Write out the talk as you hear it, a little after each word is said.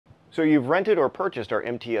So you've rented or purchased our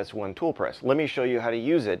MTS-1 Tool Press. Let me show you how to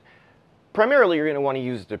use it. Primarily, you're going to want to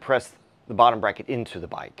use it to press the bottom bracket into the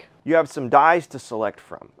bike. You have some dies to select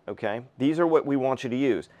from, okay? These are what we want you to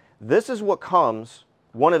use. This is what comes,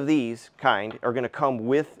 one of these kind are going to come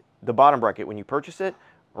with the bottom bracket when you purchase it.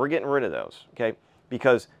 We're getting rid of those, okay?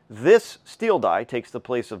 Because this steel die takes the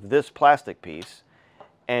place of this plastic piece,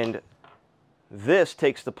 and this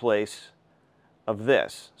takes the place of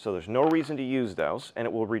this. So there's no reason to use those, and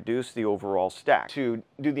it will reduce the overall stack. To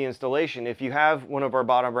do the installation, if you have one of our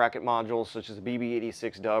bottom bracket modules, such as the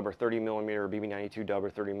BB86 dub or 30mm or BB92 dub or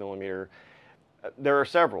 30mm, there are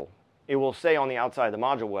several. It will say on the outside of the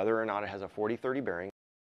module whether or not it has a 40-30 bearing,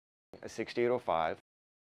 a 6805,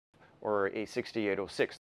 or a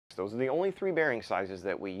 6806. Those are the only three bearing sizes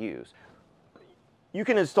that we use. You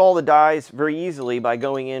can install the dies very easily by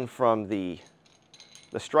going in from the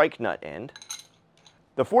strike nut end.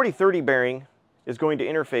 The 40-30 bearing is going to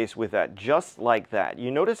interface with that just like that.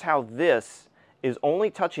 You notice how this is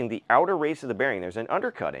only touching the outer race of the bearing. There's an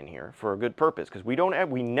undercut in here for a good purpose because we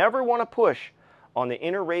never want to push on the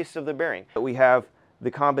inner race of the bearing. But we have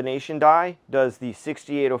the combination die does the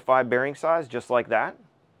 6805 bearing size just like that.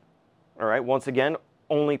 All right, once again,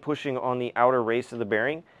 only pushing on the outer race of the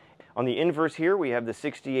bearing. On the inverse here, we have the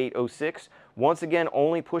 6806. Once again,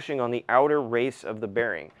 only pushing on the outer race of the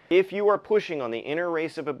bearing. If you are pushing on the inner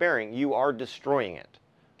race of a bearing, you are destroying it,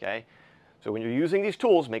 okay? So when you're using these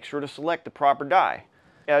tools, make sure to select the proper die.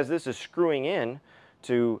 As this is screwing in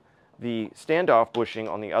to the standoff bushing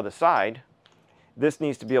on the other side, this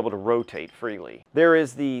needs to be able to rotate freely. There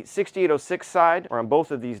is the 6806 side, or on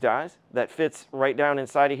both of these dies, that fits right down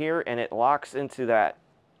inside of here, and it locks into that.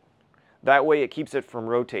 That way it keeps it from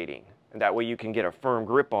rotating, and that way you can get a firm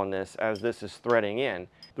grip on this as this is threading in.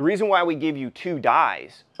 The reason why we give you two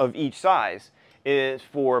dies of each size is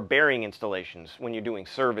for bearing installations when you're doing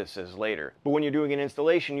services later. But when you're doing an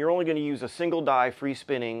installation, you're only going to use a single die free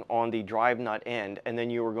spinning on the drive nut end, and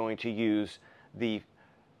then you are going to use the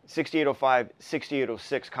 6805,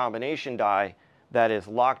 6806 combination die that is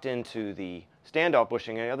locked into the standoff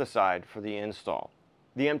bushing on the other side for the install.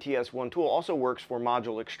 The MTS-1 tool also works for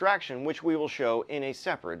module extraction, which we will show in a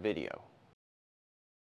separate video.